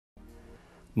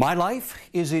My life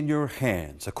is in your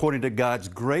hands, according to God's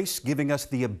grace, giving us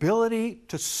the ability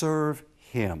to serve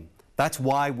Him. That's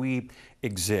why we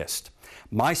exist.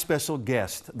 My special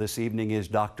guest this evening is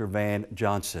Dr. Van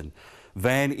Johnson.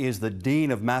 Van is the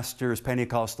Dean of Masters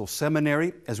Pentecostal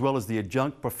Seminary, as well as the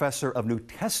Adjunct Professor of New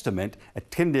Testament at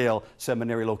Tyndale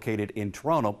Seminary located in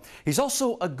Toronto. He's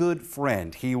also a good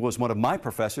friend. He was one of my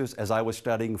professors as I was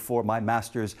studying for my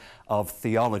Master's of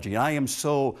Theology. And I am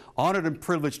so honored and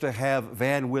privileged to have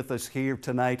Van with us here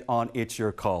tonight on It's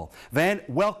Your Call. Van,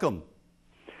 welcome.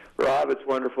 Rob, it's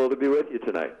wonderful to be with you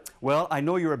tonight. Well, I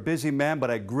know you're a busy man,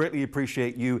 but I greatly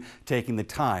appreciate you taking the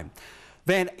time.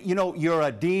 Van, you know, you're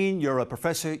a dean, you're a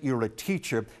professor, you're a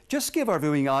teacher. Just give our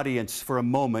viewing audience for a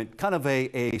moment kind of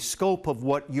a scope of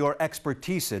what your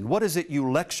expertise in. What is it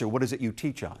you lecture? What is it you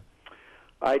teach on?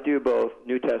 I do both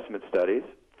New Testament studies,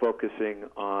 focusing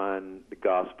on the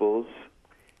Gospels,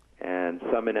 and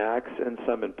some in Acts and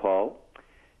some in Paul.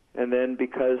 And then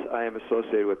because I am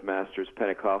associated with Masters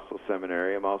Pentecostal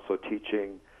Seminary, I'm also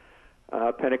teaching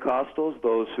Pentecostals,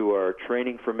 those who are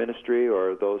training for ministry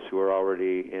or those who are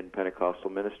already in Pentecostal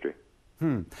ministry.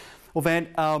 Well, Van,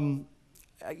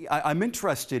 I'm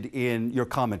interested in your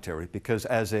commentary because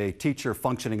as a teacher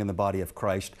functioning in the body of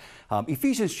Christ,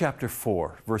 Ephesians chapter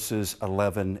 4, verses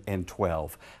 11 and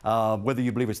 12, whether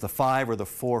you believe it's the five or the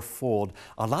fourfold,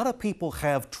 a lot of people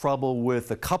have trouble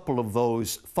with a couple of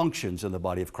those functions in the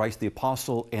body of Christ, the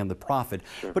apostle and the prophet.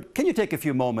 Sure. But can you take a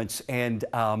few moments and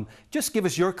just give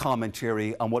us your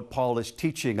commentary on what Paul is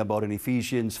teaching about in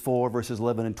Ephesians 4, verses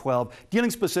 11 and 12,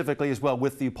 dealing specifically as well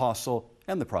with the apostle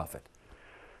and the prophet?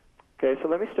 Okay, so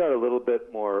let me start a little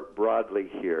bit more broadly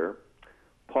here.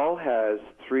 Paul has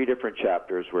three different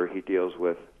chapters where he deals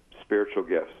with spiritual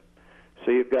gifts.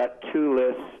 So you've got two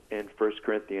lists in 1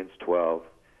 Corinthians 12.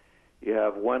 You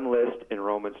have one list in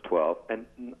Romans 12, and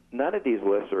none of these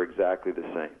lists are exactly the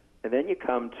same. And then you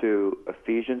come to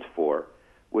Ephesians 4,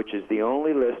 which is the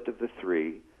only list of the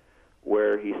three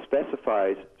where he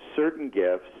specifies certain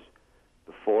gifts,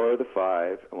 the four or the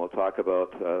five, and we'll talk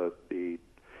about the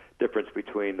difference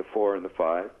between the four and the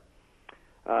five.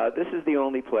 This is the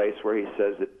only place where he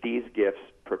says that these gifts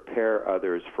prepare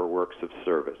others for works of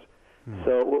service.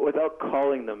 So without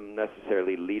calling them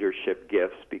necessarily leadership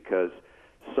gifts, because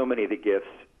so many of the gifts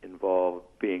involve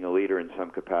being a leader in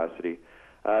some capacity,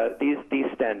 these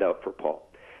stand out for Paul.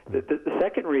 The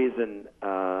second reason,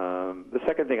 the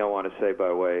second thing I want to say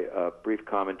by way of brief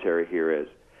commentary here is,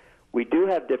 we do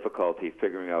have difficulty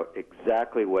figuring out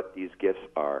exactly what these gifts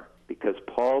are, because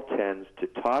Paul tends to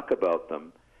talk about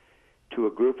them to a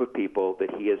group of people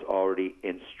that he has already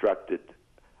instructed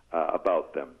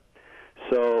about them.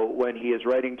 So when he is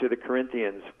writing to the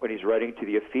Corinthians, when he's writing to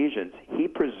the Ephesians, he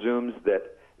presumes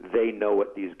that they know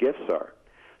what these gifts are.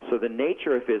 So the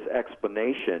nature of his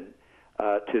explanation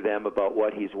to them about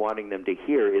what he's wanting them to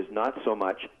hear is not so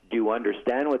much, do you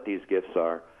understand what these gifts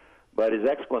are, but his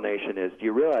explanation is, do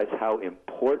you realize how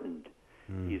important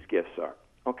these gifts are?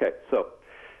 Okay, so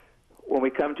when we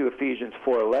come to Ephesians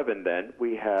 4:11, then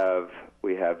we have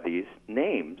these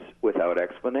names without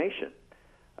explanation: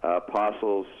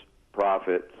 apostles,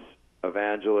 prophets,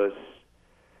 evangelists,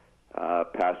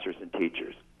 pastors, and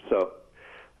teachers. So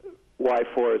why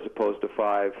 4 as opposed to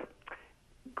 5?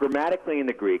 Grammatically in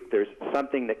the Greek, there's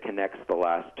something that connects the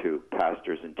last two,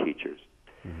 pastors and teachers.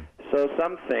 So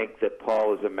some think that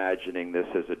Paul is imagining this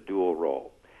as a dual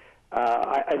role.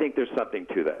 I think there's something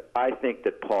to that. I think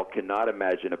that Paul cannot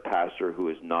imagine a pastor who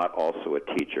is not also a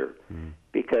teacher,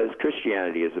 because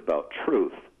Christianity is about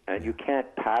truth, and you can't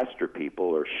pastor people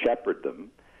or shepherd them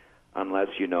unless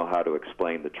you know how to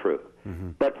explain the truth.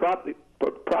 But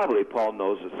probably Paul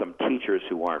knows of some teachers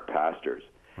who aren't pastors.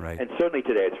 Right. And certainly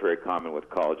today it's very common with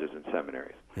colleges and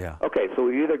seminaries. Yeah. Okay, so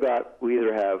we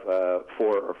either have 4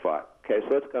 or 5. Okay,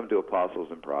 so let's come to apostles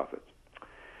and prophets.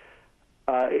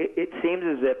 It seems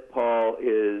as if Paul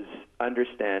is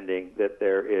understanding that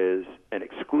there is an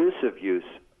exclusive use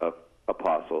of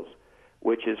apostles,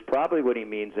 which is probably what he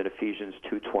means in Ephesians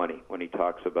 2:20 when he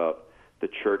talks about the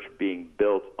church being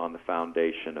built on the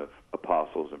foundation of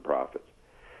apostles and prophets.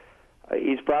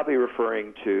 He's probably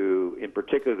referring to, in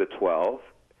particular, the 12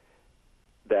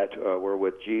 that were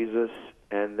with Jesus,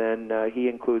 and then he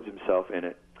includes himself in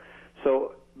it.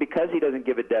 So because he doesn't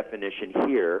give a definition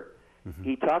here,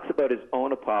 he talks about his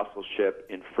own apostleship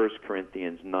in 1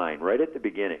 Corinthians 9, right at the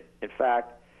beginning. In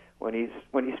fact, when he's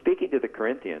speaking to the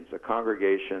Corinthians, a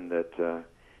congregation that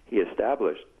he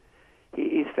established,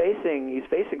 he's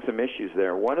facing some issues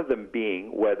there. One of them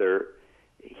being whether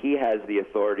he has the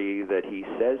authority that he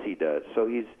says he does. So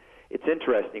it's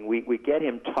interesting. We get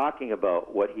him talking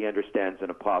about what he understands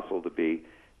an apostle to be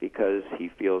because he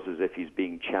feels as if he's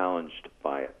being challenged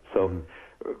by it. So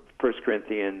 1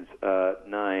 Corinthians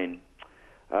 9,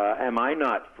 am I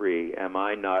not free? Am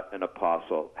I not an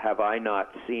apostle? Have I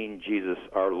not seen Jesus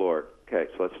our Lord? Okay,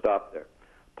 so let's stop there.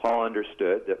 Paul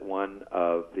understood that one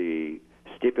of the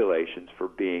stipulations for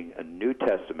being a New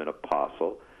Testament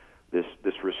apostle, this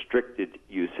restricted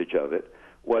usage of it,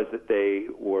 was that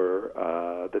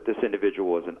that this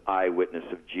individual was an eyewitness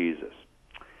of Jesus.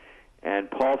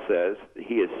 And Paul says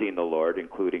he has seen the Lord,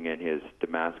 including in his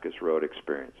Damascus Road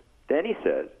experience. Then he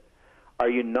says, are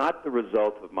you not the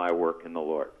result of my work in the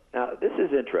Lord? Now, this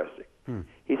is interesting.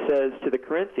 He says to the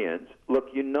Corinthians, look,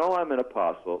 you know I'm an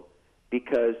apostle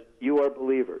because you are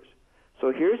believers.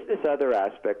 So here's this other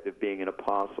aspect of being an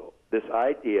apostle, this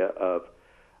idea of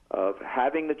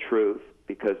having the truth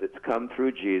because it's come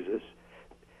through Jesus.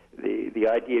 The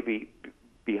idea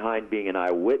behind being an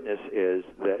eyewitness is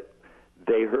that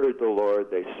they heard the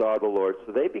Lord, they saw the Lord,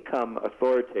 so they become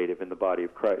authoritative in the body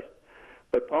of Christ.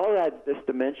 But Paul adds this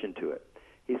dimension to it.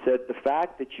 He said, the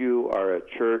fact that you are a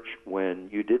church when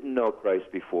you didn't know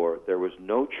Christ before, there was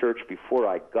no church before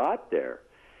I got there,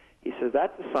 he says,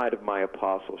 that's a sign of my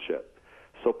apostleship.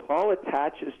 So Paul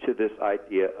attaches to this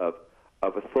idea of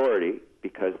authority,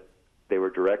 because they were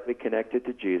directly connected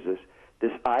to Jesus,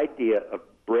 this idea of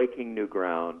breaking new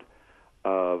ground,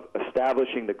 of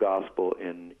establishing the gospel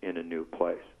in a new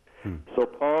place. So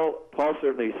Paul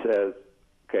certainly says,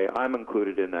 okay, I'm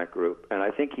included in that group, and I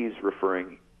think he's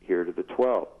referring here to the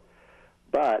 12.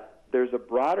 But there's a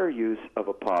broader use of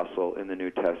apostle in the New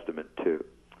Testament too.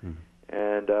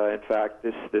 And in fact,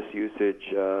 this usage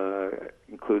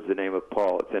includes the name of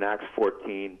Paul. It's in Acts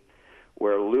 14,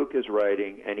 where Luke is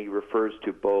writing, and he refers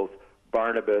to both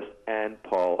Barnabas and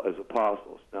Paul as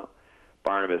apostles. Now,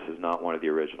 Barnabas is not one of the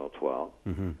original 12,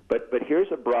 but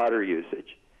here's a broader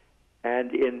usage.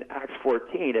 And in Acts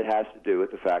 14, it has to do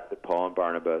with the fact that Paul and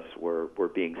Barnabas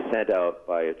were being sent out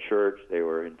by a church. They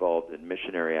were involved in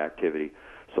missionary activity.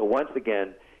 So once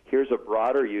again, here's a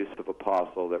broader use of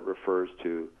apostle that refers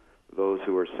to those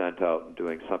who are sent out and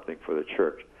doing something for the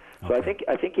church. So I think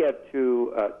you have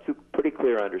two pretty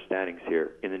clear understandings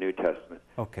here in the New Testament.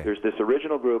 Okay. There's this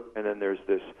original group, and then there's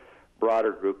this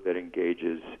broader group that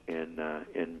engages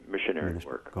in missionary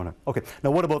work. Okay.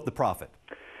 Now, what about the prophet?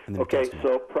 Okay,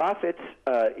 so prophets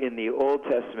in the Old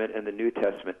Testament and the New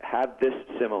Testament have this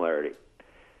similarity,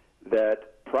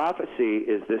 that prophecy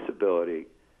is this ability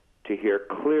to hear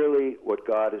clearly what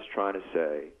God is trying to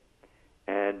say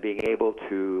and being able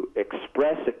to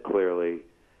express it clearly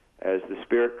as the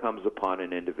Spirit comes upon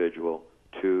an individual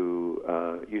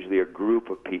to usually a group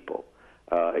of people.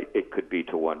 It could be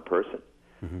to one person,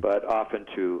 but often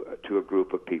to a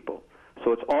group of people.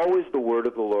 So it's always the word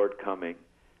of the Lord coming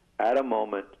at a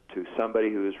moment to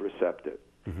somebody who is receptive.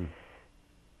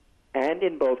 And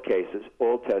in both cases,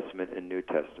 Old Testament and New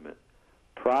Testament,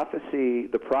 prophecy,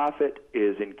 the prophet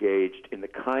is engaged in the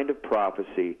kind of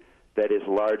prophecy that is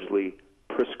largely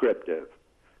prescriptive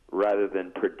rather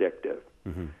than predictive.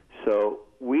 So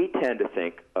we tend to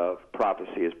think of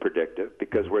prophecy as predictive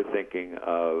because we're thinking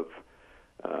of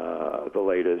the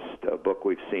latest book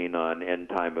we've seen on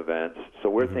end-time events. So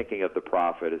we're thinking of the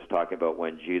prophet as talking about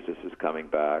when Jesus is coming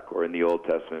back, or in the Old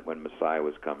Testament when Messiah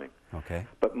was coming. Okay.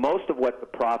 But most of what the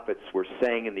prophets were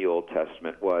saying in the Old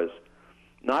Testament was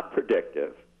not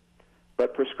predictive,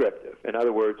 but prescriptive. In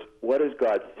other words, what is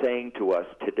God saying to us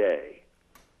today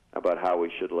about how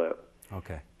we should live?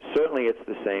 Okay. Certainly it's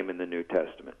the same in the New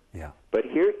Testament. Yeah. But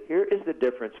here is the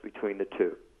difference between the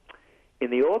two. In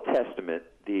the Old Testament,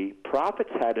 the prophets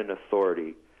had an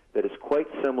authority that is quite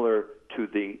similar to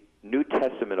the New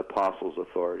Testament apostles'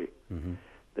 authority.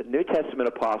 The New Testament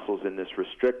apostles, in this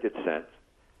restricted sense,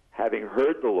 having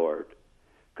heard the Lord,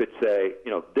 could say,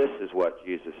 this is what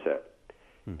Jesus said.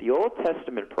 The Old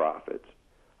Testament prophets,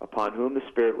 upon whom the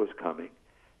Spirit was coming,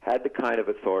 had the kind of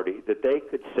authority that they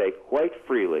could say quite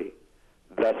freely,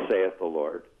 thus saith the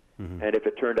Lord. And if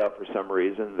it turned out for some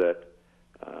reason that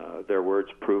their words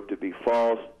proved to be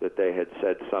false, that they had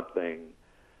said something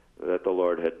that the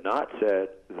Lord had not said,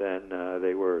 then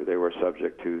they were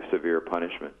subject to severe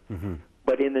punishment.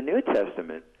 But in the New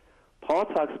Testament, Paul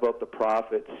talks about the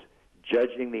prophets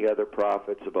judging the other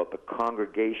prophets, about the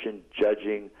congregation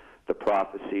judging the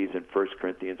prophecies in 1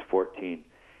 Corinthians 14.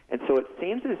 And so it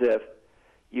seems as if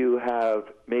you have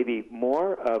maybe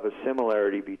more of a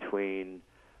similarity between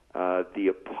the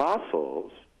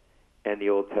apostles and the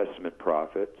Old Testament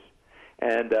prophets.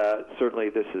 And certainly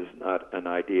this is not an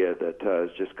idea that has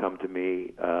just come to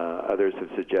me. Others have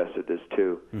suggested this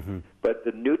too. But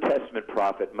the New Testament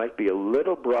prophet might be a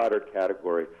little broader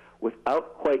category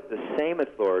without quite the same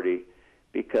authority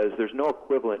because there's no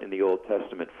equivalent in the Old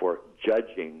Testament for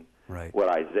judging Right. what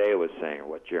Isaiah was saying or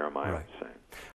what Jeremiah Right. was saying.